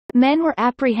Men were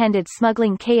apprehended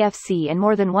smuggling KFC and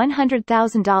more than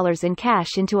 $100,000 in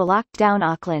cash into a locked-down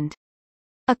Auckland.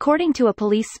 According to a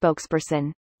police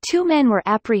spokesperson, 2 men were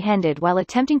apprehended while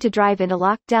attempting to drive into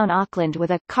lockdown Auckland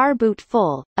with a car boot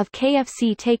full of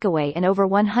KFC takeaway and over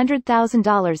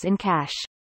 $100,000 in cash.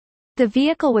 The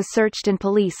vehicle was searched and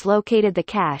police located the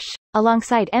cash,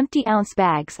 alongside empty ounce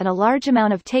bags and a large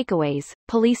amount of takeaways,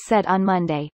 police said on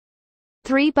Monday.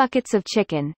 3 buckets of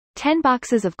chicken, 10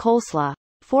 boxes of coleslaw,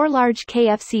 4 large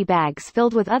KFC bags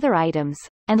filled with other items,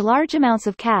 and large amounts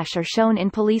of cash are shown in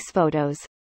police photos.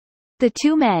 The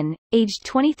 2 men, aged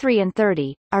 23 and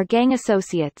 30, are gang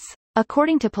associates,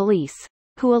 according to police,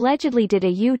 who allegedly did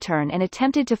a U-turn and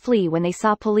attempted to flee when they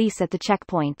saw police at the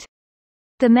checkpoint.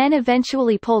 The men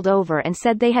eventually pulled over and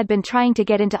said they had been trying to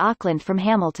get into Auckland from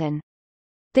Hamilton.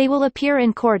 They will appear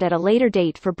in court at a later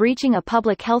date for breaching a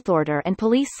public health order, and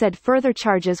police said further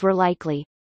charges were likely.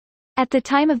 At the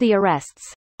time of the arrests,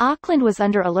 Auckland was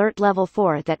under Alert Level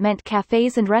 4. That meant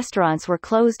cafes and restaurants were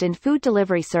closed and food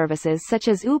delivery services such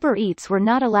as Uber Eats were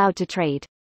not allowed to trade.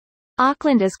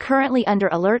 Auckland is currently under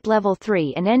Alert Level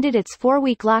 3 and ended its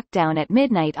 4-week lockdown at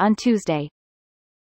midnight on Tuesday.